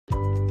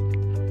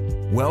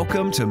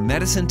Welcome to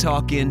Medicine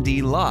Talk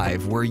ND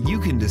Live, where you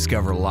can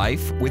discover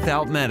life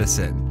without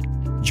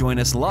medicine. Join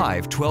us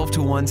live 12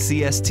 to 1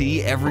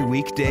 CST every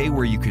weekday,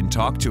 where you can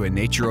talk to a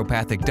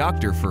naturopathic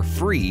doctor for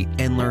free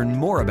and learn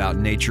more about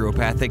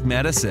naturopathic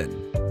medicine.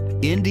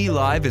 ND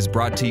Live is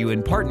brought to you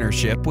in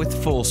partnership with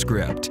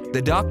FullScript,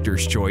 the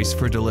doctor's choice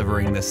for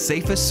delivering the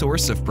safest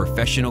source of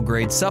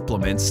professional-grade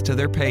supplements to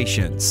their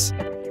patients.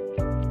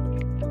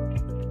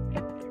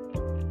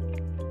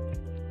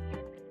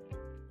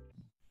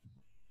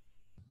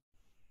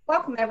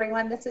 Welcome,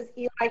 everyone. This is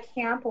Eli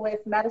Camp with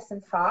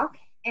Medicine Talk,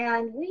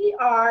 and we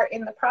are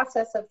in the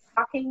process of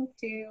talking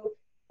to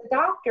the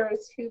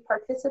doctors who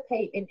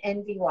participate in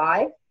ND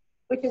Live,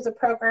 which is a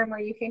program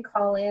where you can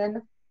call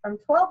in from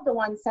 12 to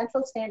 1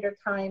 Central Standard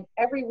Time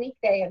every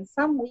weekday and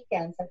some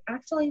weekends and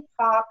actually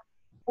talk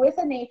with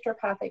a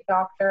naturopathic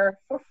doctor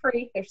for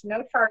free. There's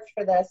no charge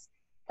for this,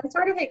 and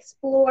sort of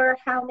explore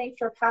how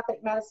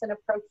naturopathic medicine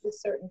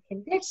approaches certain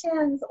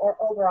conditions or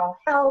overall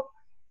health,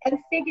 and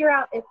figure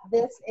out if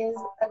this is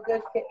a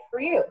good fit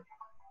for you.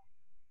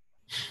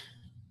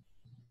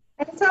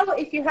 And so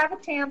if you have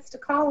a chance to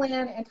call in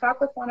and talk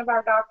with one of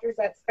our doctors,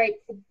 that's great.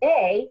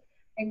 Today,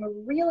 I'm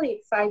really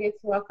excited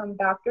to welcome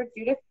Dr.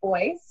 Judith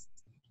Boice.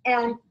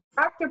 And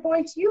Dr.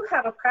 Boice, you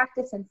have a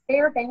practice in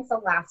Fairbanks,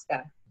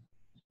 Alaska.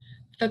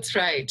 That's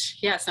right.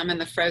 Yes, I'm in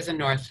the frozen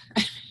north.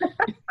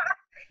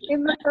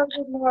 In the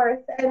frozen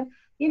north. And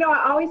you know,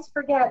 I always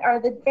forget, are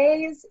the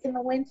days in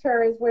the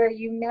winter is where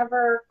you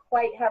never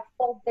quite have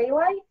full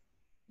daylight?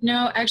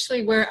 No,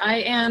 actually where I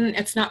am,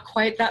 it's not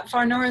quite that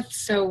far north.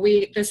 So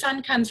the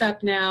sun comes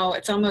up now,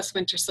 it's almost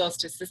winter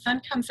solstice. The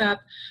sun comes up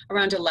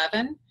around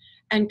 11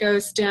 and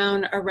goes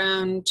down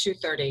around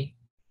 2:30.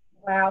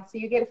 Wow, so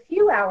you get a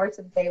few hours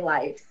of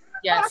daylight.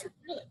 Yes,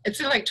 it's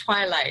like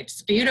twilight.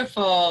 It's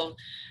beautiful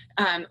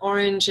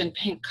orange and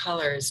pink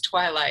colors,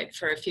 twilight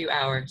for a few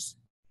hours.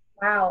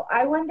 Wow,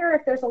 I wonder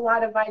if there's a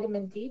lot of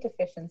vitamin D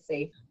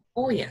deficiency.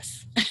 Oh,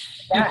 yes.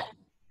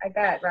 I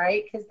bet,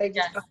 right? Because they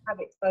just don't have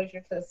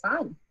exposure to the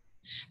sun.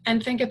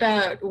 And think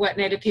about what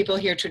Native people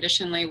here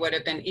traditionally would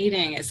have been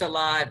eating is a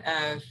lot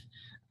of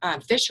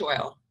fish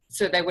oil.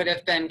 So they would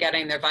have been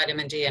getting their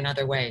vitamin D in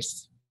other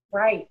ways.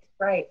 Right,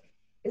 right.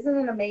 Isn't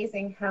it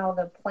amazing how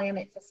the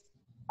planet just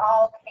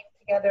all came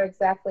together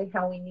exactly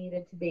how we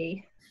needed to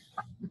be?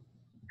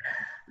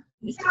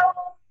 So,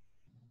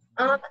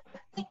 I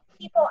think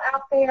people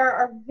out there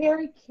are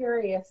very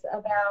curious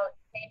about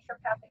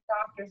naturopathic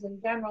doctors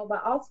in general,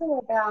 but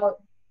also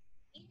about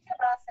each of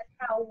us and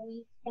how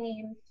we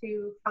came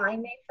to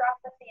find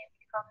naturopathy and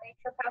become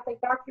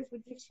naturopathic doctors.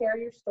 Would you share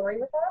your story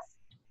with us?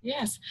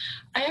 Yes.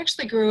 I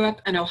actually grew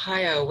up in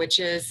Ohio, which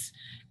is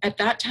at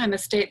that time a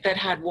state that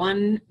had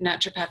one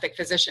naturopathic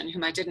physician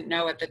whom I didn't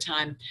know at the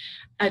time.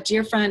 A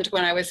dear friend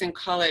when I was in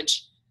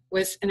college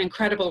was an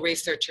incredible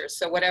researcher.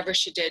 So whatever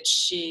she did,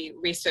 she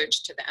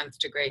researched to the nth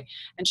degree.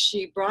 And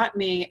she brought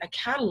me a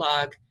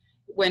catalog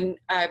when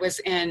I was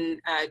in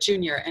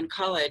junior in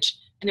college.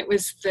 And it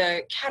was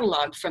the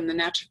catalog from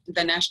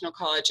the National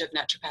College of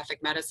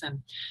Naturopathic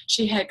Medicine.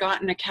 She had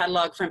gotten a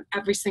catalog from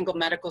every single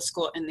medical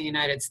school in the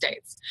United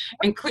States,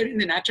 including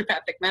the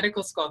Naturopathic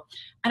Medical School.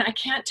 And I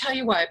can't tell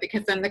you why,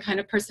 because I'm the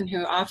kind of person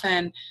who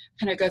often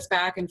kind of goes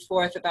back and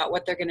forth about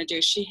what they're going to do.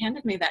 She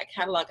handed me that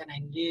catalog and I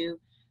knew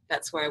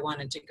that's where I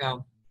wanted to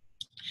go.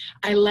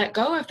 I let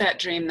go of that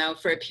dream, though,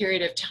 for a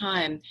period of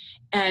time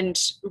and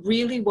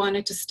really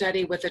wanted to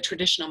study with a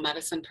traditional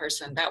medicine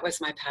person. That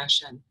was my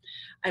passion.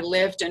 I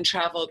lived and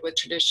traveled with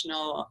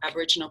traditional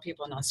Aboriginal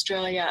people in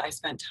Australia. I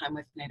spent time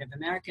with Native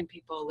American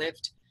people,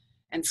 lived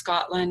in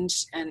Scotland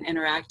and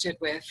interacted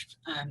with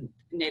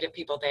Native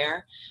people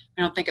there.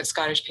 I don't think of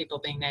Scottish people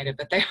being Native,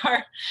 but they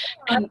are.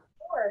 And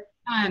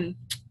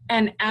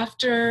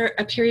after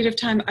a period of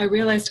time, I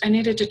realized I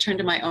needed to turn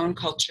to my own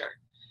culture,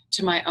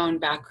 to my own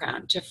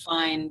background, to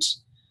find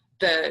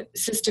the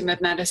system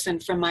of medicine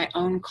from my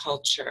own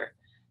culture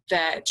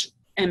that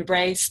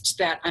embraced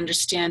that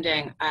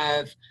understanding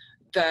of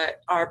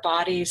our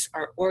bodies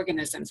are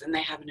organisms and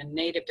they have an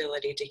innate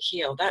ability to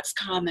heal. That's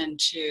common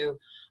to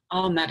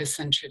all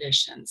medicine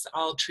traditions,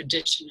 all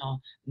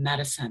traditional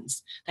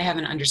medicines. They have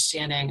an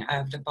understanding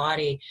of the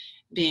body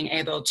being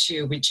able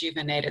to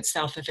rejuvenate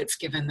itself if it's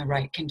given the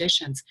right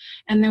conditions.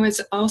 And there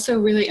was also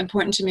really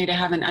important to me to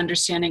have an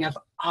understanding of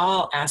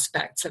all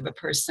aspects of a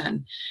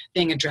person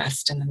being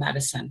addressed in the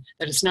medicine,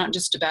 that it's not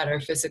just about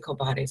our physical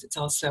bodies, it's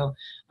also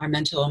our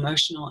mental,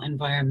 emotional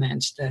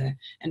environment, the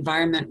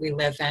environment we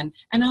live in,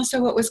 and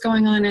also what was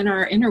going on in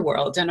our inner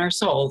world and our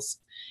souls.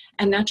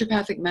 And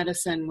naturopathic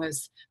medicine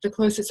was the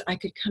closest I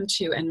could come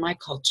to in my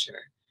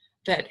culture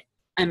that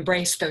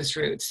embraced those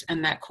roots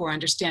and that core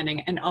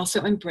understanding, and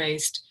also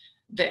embraced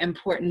the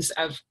importance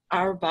of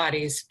our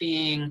bodies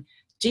being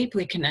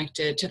deeply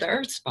connected to the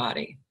Earth's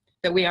body,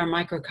 that we are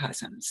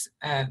microcosms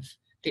of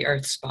the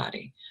Earth's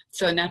body.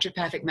 So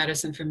naturopathic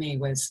medicine for me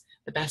was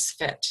the best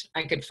fit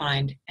I could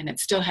find. And it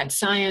still had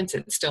science,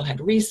 it still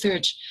had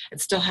research, it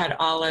still had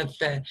all of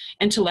the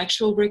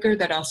intellectual rigor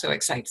that also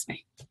excites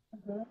me.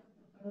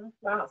 Mm-hmm.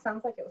 Wow, it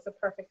sounds like it was a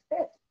perfect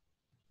fit.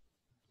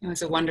 It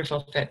was a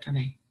wonderful fit for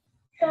me.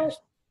 So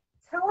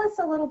tell us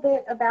a little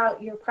bit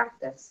about your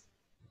practice.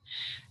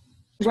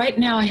 Right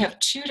now, I have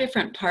two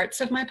different parts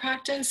of my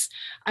practice.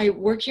 I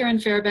work here in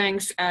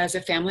Fairbanks as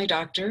a family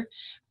doctor.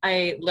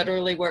 I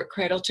literally work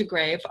cradle to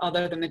grave,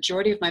 although the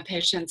majority of my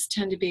patients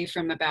tend to be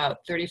from about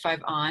 35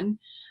 on,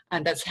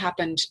 and that's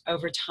happened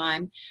over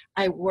time.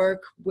 I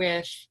work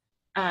with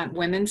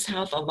women's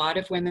health, a lot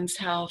of women's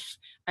health.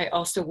 I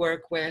also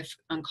work with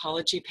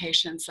oncology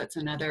patients. That's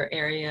another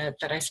area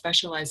that I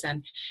specialize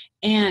in.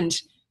 And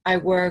I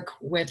work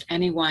with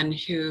anyone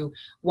who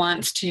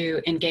wants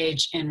to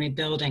engage in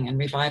rebuilding and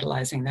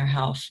revitalizing their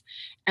health.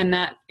 And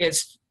that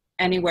is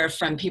anywhere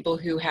from people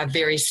who have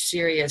very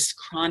serious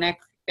chronic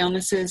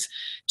illnesses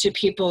to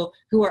people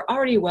who are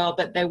already well,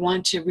 but they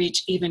want to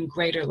reach even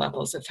greater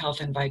levels of health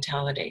and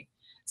vitality.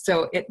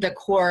 So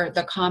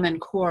the common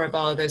core of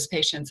all of those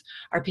patients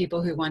are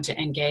people who want to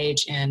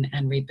engage in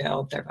and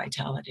rebuild their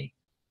vitality.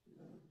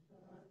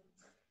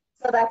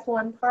 So that's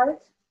one part?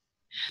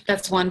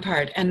 That's one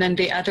part. And then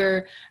the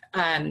other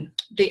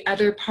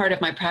part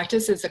of my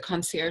practice is a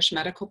concierge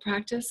medical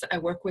practice. I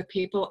work with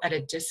people at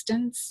a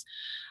distance.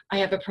 I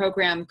have a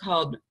program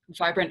called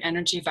Vibrant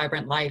Energy,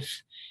 Vibrant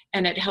Life,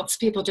 and it helps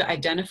people to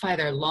identify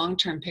their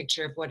long-term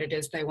picture of what it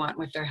is they want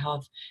with their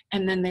health.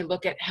 And then they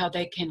look at how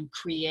they can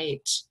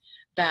create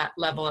that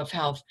level of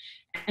health.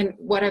 And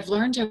what I've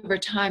learned over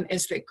time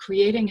is that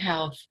creating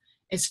health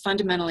is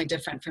fundamentally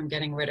different from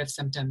getting rid of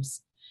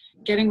symptoms.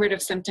 Getting rid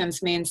of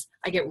symptoms means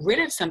I get rid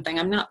of something.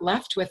 I'm not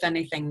left with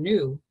anything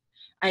new.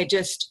 I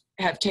just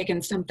have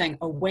taken something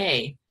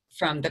away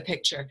from the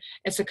picture.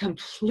 It's a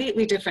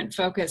completely different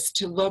focus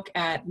to look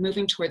at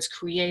moving towards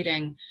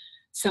creating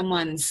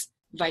someone's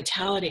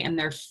vitality and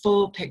their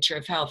full picture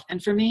of health.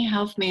 And for me,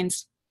 health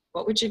means,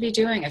 what would you be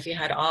doing if you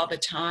had all the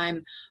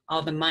time,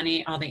 all the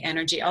money, all the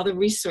energy, all the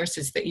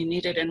resources that you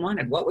needed and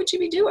wanted? What would you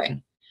be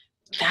doing?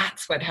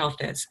 That's what health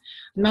is.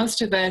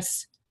 Most of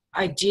us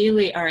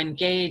ideally are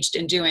engaged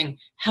in doing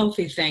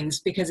healthy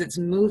things because it's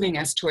moving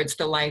us towards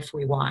the life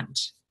we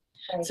want.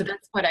 Right. So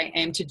that's what I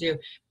aim to do.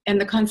 In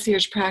the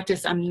concierge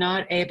practice, I'm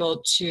not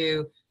able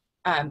to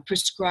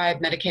prescribe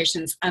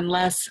medications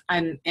unless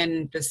I'm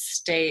in the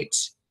state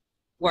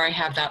where I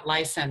have that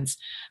license.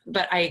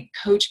 But I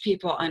coach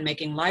people on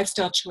making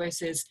lifestyle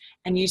choices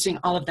and using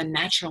all of the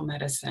natural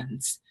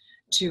medicines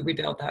to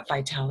rebuild that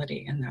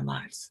vitality in their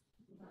lives.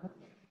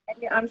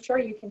 And I'm sure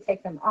you can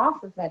take them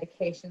off of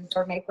medications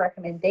or make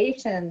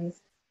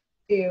recommendations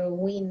to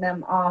wean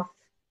them off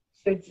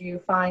should you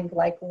find,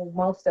 like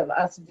most of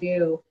us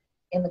do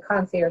in the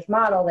concierge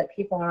model, that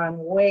people are on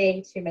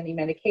way too many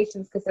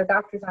medications because their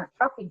doctors aren't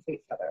talking to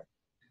each other.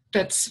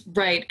 That's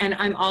right. And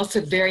I'm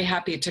also very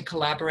happy to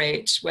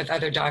collaborate with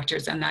other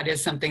doctors, and that is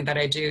something that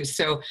I do.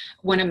 So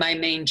one of my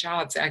main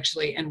jobs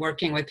actually in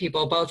working with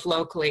people both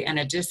locally and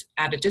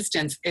at a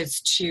distance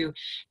is to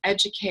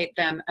educate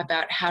them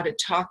about how to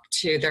talk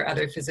to their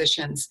other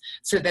physicians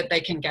so that they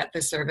can get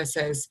the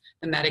services,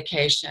 the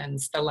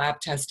medications, the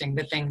lab testing,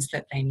 the things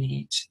that they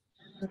need.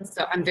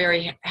 So I'm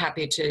very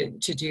happy to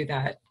do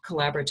that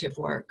collaborative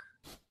work.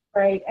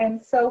 Right. And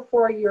so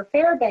for your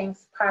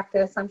Fairbanks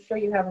practice, I'm sure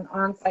you have an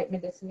on-site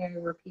medicine area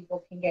where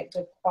people can get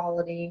good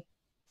quality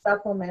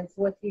supplements.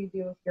 What do you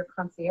do with your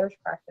concierge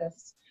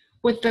practice?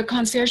 With the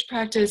concierge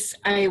practice,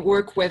 I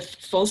work with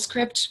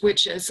FullScript,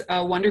 which is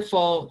a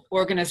wonderful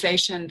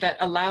organization that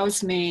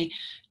allows me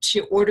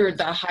to order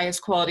the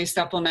highest quality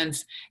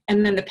supplements.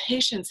 And then the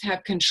patients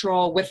have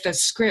control with the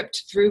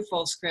script through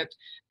FullScript.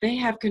 They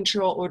have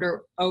control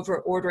over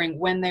ordering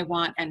when they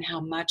want and how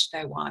much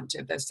they want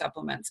of the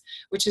supplements,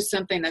 which is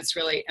something that's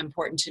really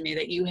important to me,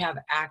 that you have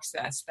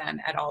access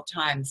then at all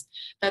times.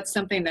 That's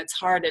something that's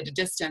hard at a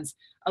distance.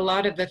 A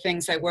lot of the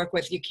things I work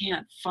with, you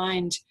can't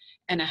find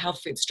in a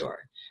health food store.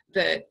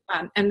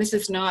 And this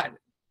is not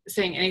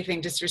saying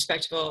anything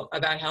disrespectful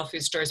about health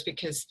food stores,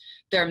 because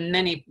there are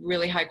many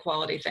really high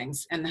quality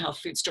things in the health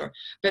food store,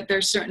 but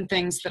there's certain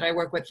things that I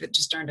work with that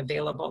just aren't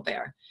available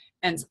there.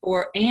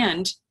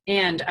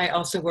 And I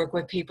also work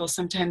with people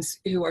sometimes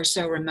who are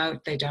so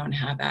remote they don't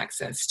have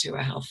access to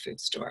a health food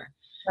store.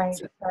 Right,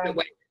 so right. The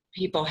way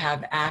people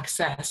have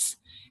access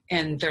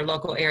in their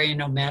local area,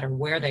 no matter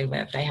where they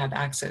live, they have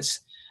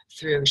access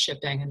through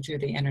shipping and through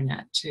the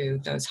internet to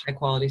those high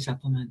quality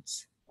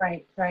supplements.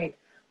 Right, right.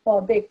 Well,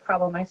 a big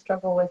problem I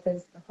struggle with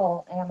is the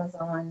whole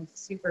Amazon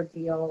super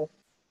deal.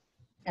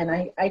 And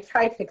I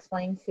try to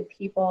explain to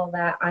people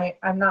that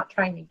I'm not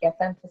trying to get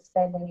them to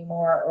spend any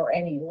more or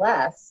any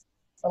less.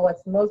 But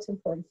what's most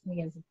important to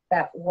me is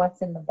that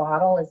what's in the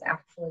bottle is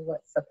actually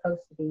what's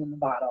supposed to be in the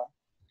bottle.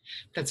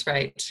 That's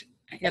right.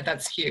 Yeah,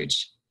 that's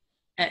huge.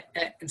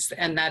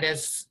 And that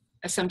is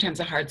sometimes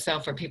a hard sell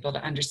for people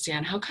to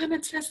understand. How come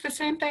it says the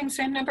same thing,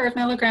 same number of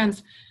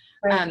milligrams?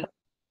 Right.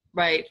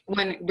 Right.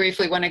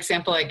 One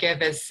example I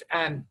give is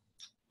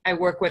I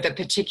work with a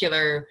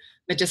particular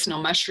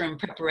medicinal mushroom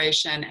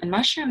preparation, and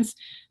mushrooms,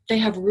 they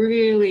have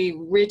really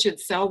rigid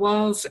cell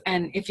walls.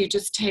 And if you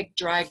just take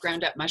dry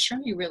ground up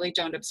mushroom, you really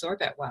don't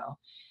absorb it well.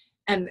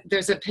 And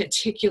there's a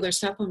particular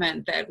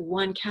supplement that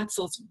one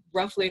capsule is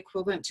roughly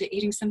equivalent to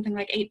eating something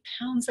like 8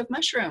 pounds of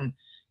mushroom.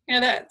 You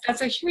know,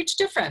 that's a huge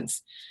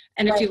difference.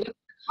 And if you look at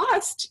the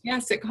cost,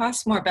 yes, it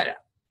costs more, but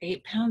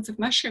 8 pounds of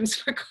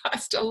mushrooms would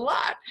cost a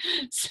lot.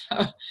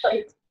 So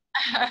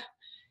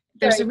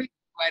there's a reason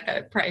why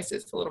the price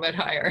is a little bit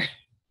higher.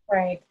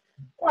 Right.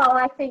 Well,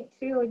 I think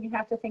too, and you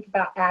have to think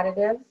about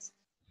additives.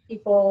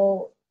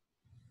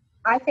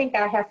 I think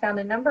I have found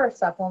a number of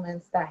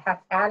supplements that have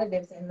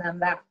additives in them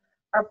that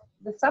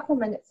the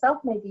supplement itself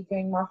may be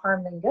doing more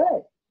harm than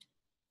good.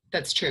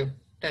 That's true.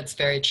 That's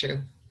very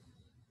true.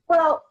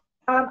 Well,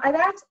 I've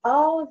asked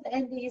all of the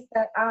NDs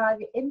that I've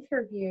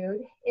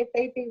interviewed if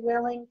they'd be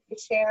willing to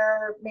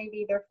share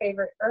maybe their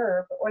favorite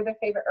herb or their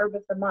favorite herb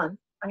of the month.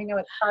 I know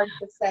it's hard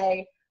to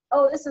say,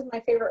 oh, this is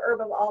my favorite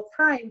herb of all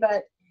time,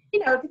 but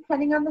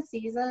depending on the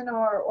season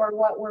or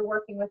what we're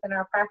working with in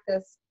our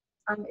practice,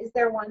 is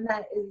there one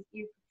that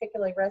you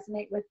particularly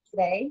resonate with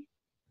today?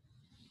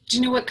 Do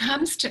you know what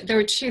there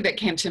were two that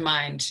came to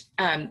mind.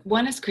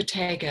 One is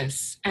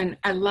Crataegus, and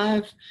I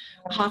love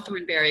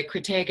hawthornberry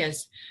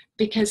Crataegus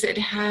because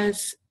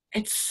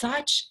it's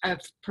such a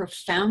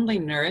profoundly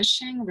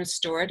nourishing,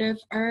 restorative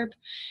herb.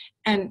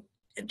 And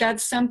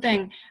that's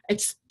something,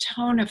 it's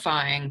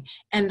tonifying.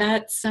 And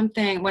that's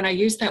something, when I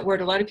use that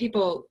word, a lot of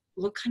people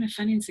look kind of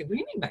funny and say, what do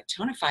you mean by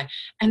tonify?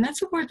 And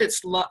that's a word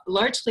that's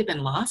largely been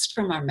lost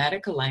from our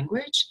medical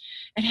language.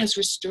 It has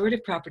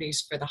restorative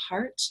properties for the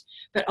heart,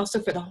 but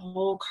also for the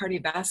whole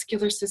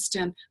cardiovascular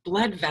system,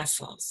 blood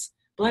vessels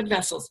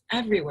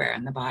everywhere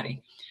in the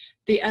body.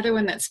 The other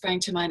one that sprang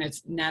to mind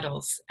is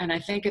nettles. And I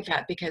think of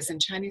that because in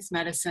Chinese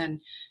medicine,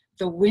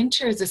 the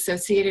winter is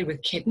associated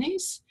with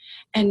kidneys,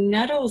 and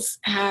nettles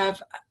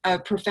have a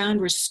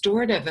profound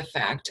restorative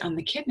effect on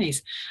the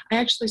kidneys. I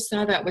actually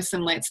saw that with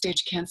some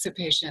late-stage cancer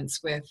patients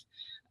with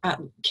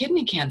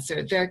kidney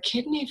cancer. Their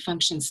kidney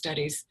function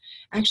studies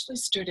actually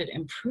started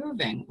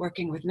improving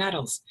working with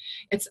nettles.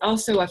 It's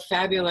also a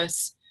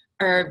fabulous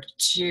herb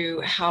to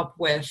help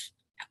with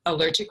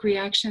allergic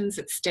reactions.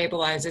 It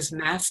stabilizes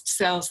mast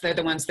cells. They're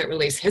the ones that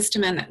release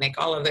histamine that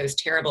make all of those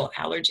terrible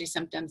allergy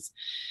symptoms.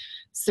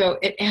 So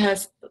it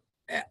has,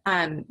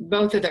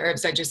 both of the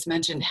herbs I just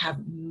mentioned have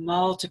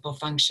multiple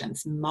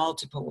functions,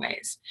 multiple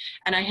ways.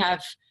 And I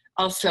have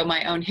also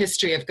my own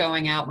history of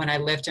going out when I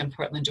lived in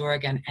Portland,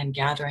 Oregon, and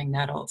gathering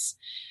nettles.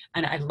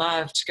 And I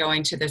loved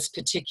going to this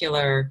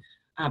particular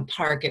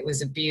park. It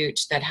was a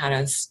butte that had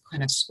a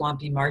kind of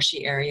swampy,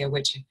 marshy area,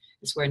 which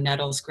is where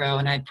nettles grow.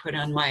 And I'd put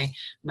on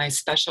my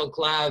special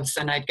gloves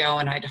and I'd go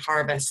and I'd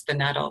harvest the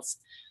nettles.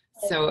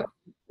 So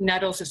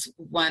nettles is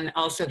one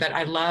also that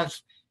I love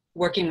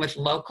working with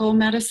local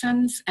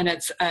medicines, and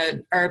it's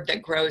an herb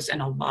that grows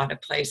in a lot of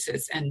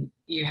places, and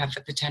you have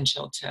the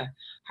potential to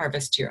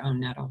harvest your own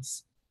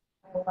nettles.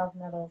 I love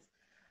nettles.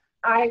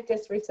 I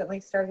just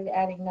recently started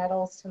adding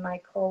nettles to my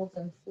colds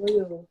and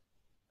flu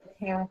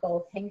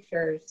botanical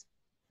tinctures.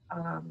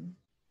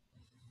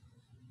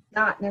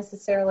 Not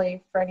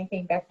necessarily for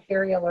anything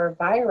bacterial or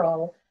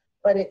viral,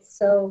 but it's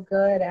so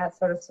good at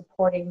sort of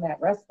supporting that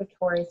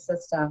respiratory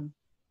system.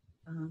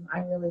 I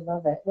really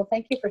love it. Well,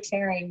 thank you for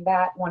sharing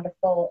that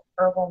wonderful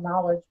herbal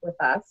knowledge with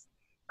us.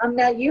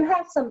 Now you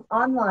have some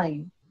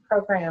online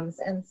programs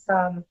and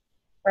some,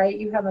 right?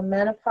 You have a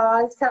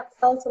menopause. Tell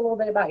us a little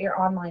bit about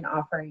your online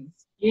offerings.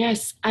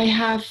 Yes, I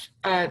have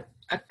a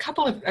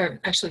couple of,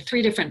 actually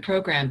 3 different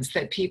programs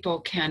that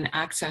people can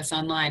access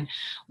online.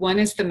 One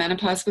is the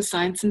Menopause with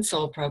Science and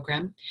Soul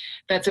program.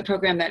 That's a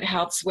program that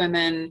helps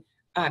women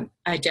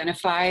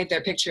identify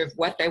their picture of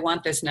what they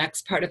want this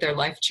next part of their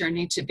life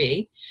journey to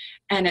be.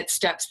 And it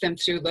steps them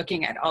through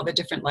looking at all the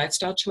different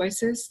lifestyle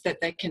choices that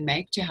they can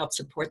make to help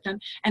support them,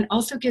 and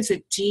also gives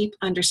a deep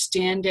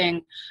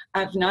understanding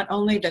of not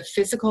only the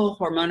physical,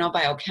 hormonal,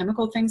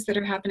 biochemical things that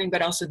are happening,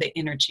 but also the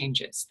inner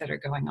changes that are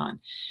going on.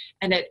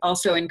 And it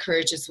also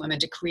encourages women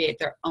to create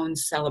their own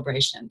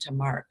celebration to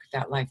mark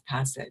that life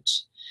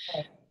passage.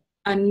 Okay.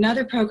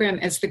 Another program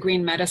is the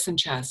Green Medicine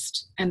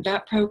Chest, and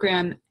that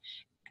program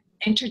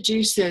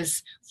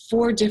introduces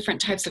 4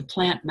 different types of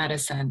plant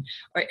medicine,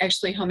 or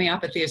actually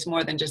homeopathy is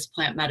more than just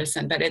plant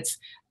medicine, but it's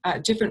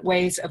different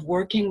ways of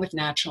working with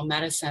natural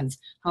medicines: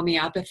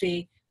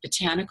 homeopathy,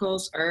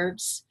 botanicals,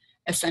 herbs,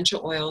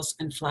 essential oils,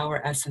 and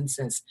flower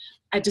essences.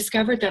 I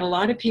discovered that a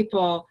lot of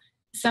people,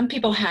 some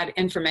people had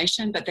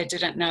information, but they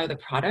didn't know the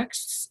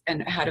products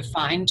and how to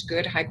find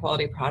good, high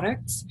quality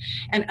products.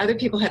 And other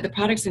people had the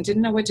products and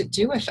didn't know what to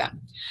do with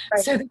them.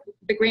 Right. So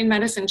the Green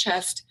Medicine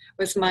Chest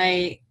was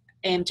my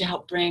aim to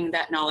help bring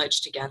that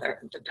knowledge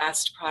together, the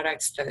best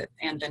products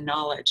and the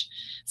knowledge.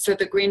 So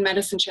the Green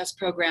Medicine Chest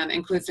program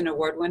includes an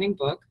award-winning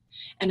book,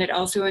 and it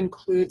also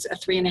includes a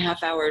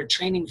 3.5-hour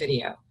training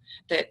video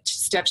that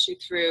steps you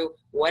through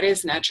what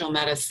is natural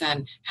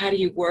medicine, how do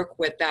you work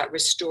with that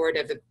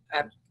restorative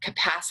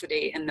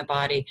capacity in the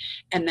body,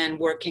 and then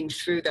working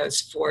through those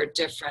 4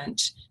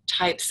 different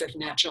types of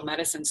natural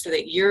medicine so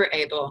that you're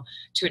able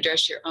to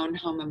address your own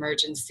home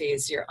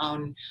emergencies, your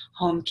own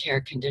home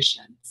care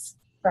conditions.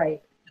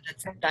 Right.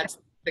 That's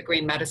the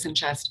Green Medicine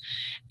Chest.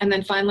 And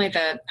then finally,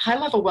 the High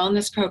Level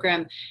Wellness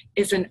Program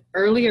is an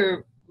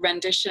earlier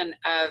rendition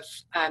of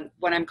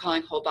what I'm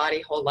calling Whole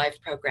Body, Whole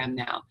Life program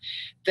now.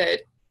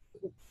 The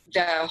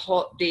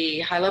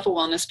High Level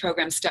Wellness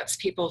Program steps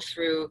people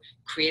through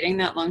creating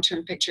that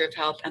long-term picture of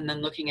health and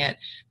then looking at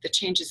the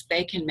changes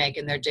they can make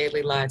in their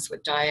daily lives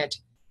with diet,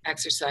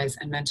 exercise,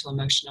 and mental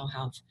emotional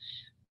health.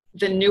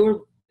 The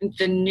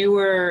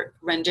newer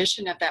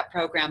rendition of that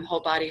program, Whole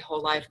Body,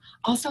 Whole Life,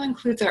 also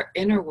includes our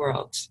inner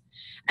world.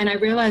 And I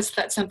realized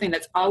that's something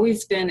that's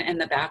always been in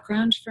the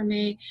background for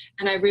me.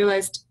 And I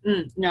realized,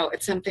 no,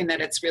 it's something that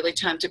it's really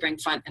time to bring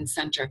front and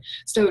center.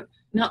 So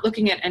not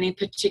looking at any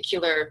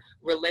particular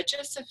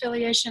religious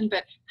affiliation,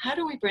 but how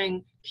do we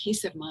bring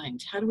peace of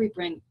mind? How do we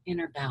bring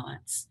inner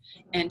balance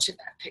into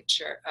that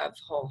picture of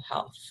whole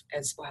health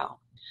as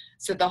well?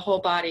 So the Whole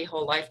Body,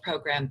 Whole Life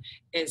program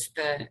is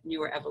the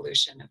newer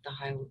evolution of the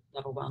High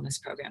Level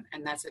Wellness Program,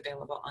 and that's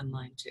available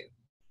online too.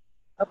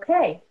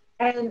 Okay.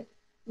 And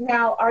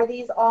now, are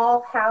these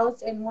all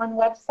housed in one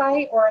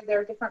website, or are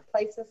there different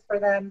places for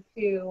them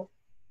to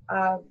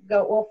go?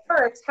 Well,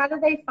 first, how do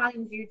they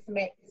find you to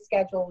make a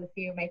schedule with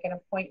you, make an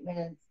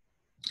appointment?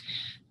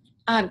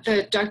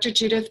 The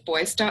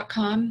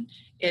drjudithboice.com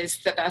is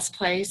the best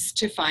place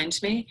to find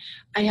me.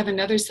 I have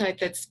another site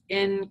that's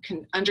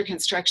under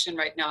construction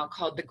right now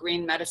called the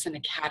Green Medicine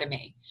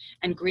Academy.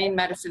 And Green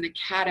Medicine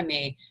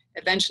Academy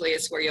eventually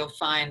is where you'll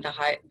find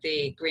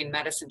the Green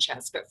Medicine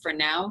Chest. But for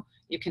now,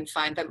 you can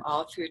find them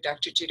all through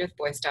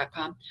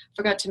drjudithboice.com.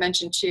 Forgot to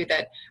mention too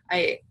that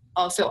I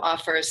also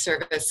offer a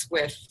service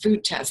with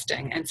food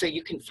testing. And so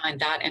you can find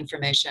that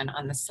information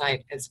on the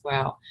site as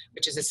well,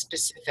 which is a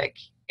specific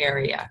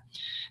area.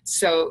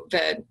 So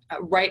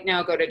right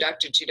now, go to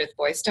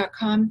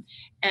drjudithboice.com,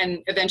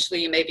 and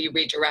eventually you may be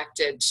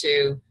redirected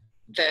to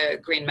the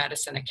Green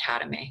Medicine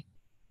Academy.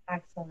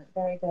 Excellent.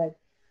 Very good.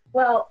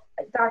 Well,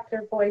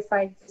 Dr. Boice,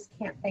 I just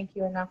can't thank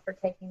you enough for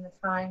taking the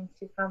time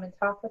to come and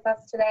talk with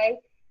us today.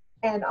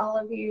 And all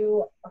of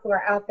you who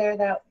are out there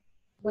that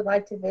would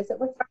like to visit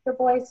with Dr.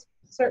 Boice,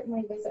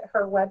 certainly visit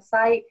her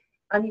website.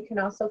 You can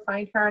also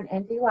find her on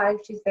ND Live.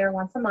 She's there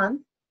once a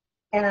month.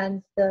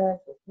 And the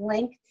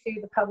link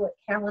to the public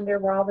calendar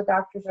where all the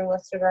doctors are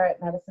listed are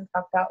at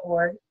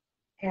medicinetalk.org.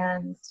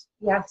 And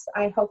yes,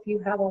 I hope you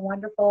have a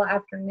wonderful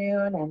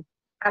afternoon and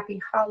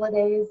happy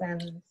holidays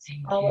and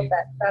all of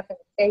that stuff. And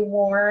stay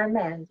warm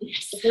and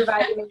get your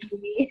vitamin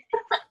D.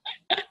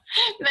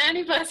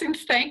 Many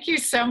blessings. Thank you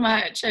so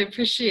much. I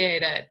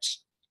appreciate it.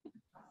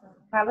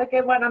 Have a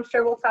good one. I'm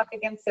sure we'll talk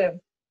again soon.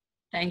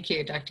 Thank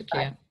you, Dr.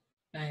 Pia.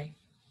 Bye.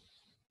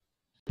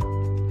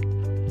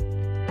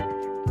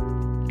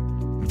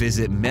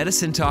 Visit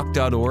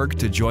medicinetalk.org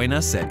to join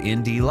us at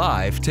ND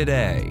Live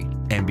today.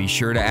 And be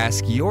sure to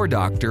ask your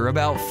doctor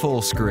about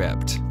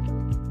FullScript.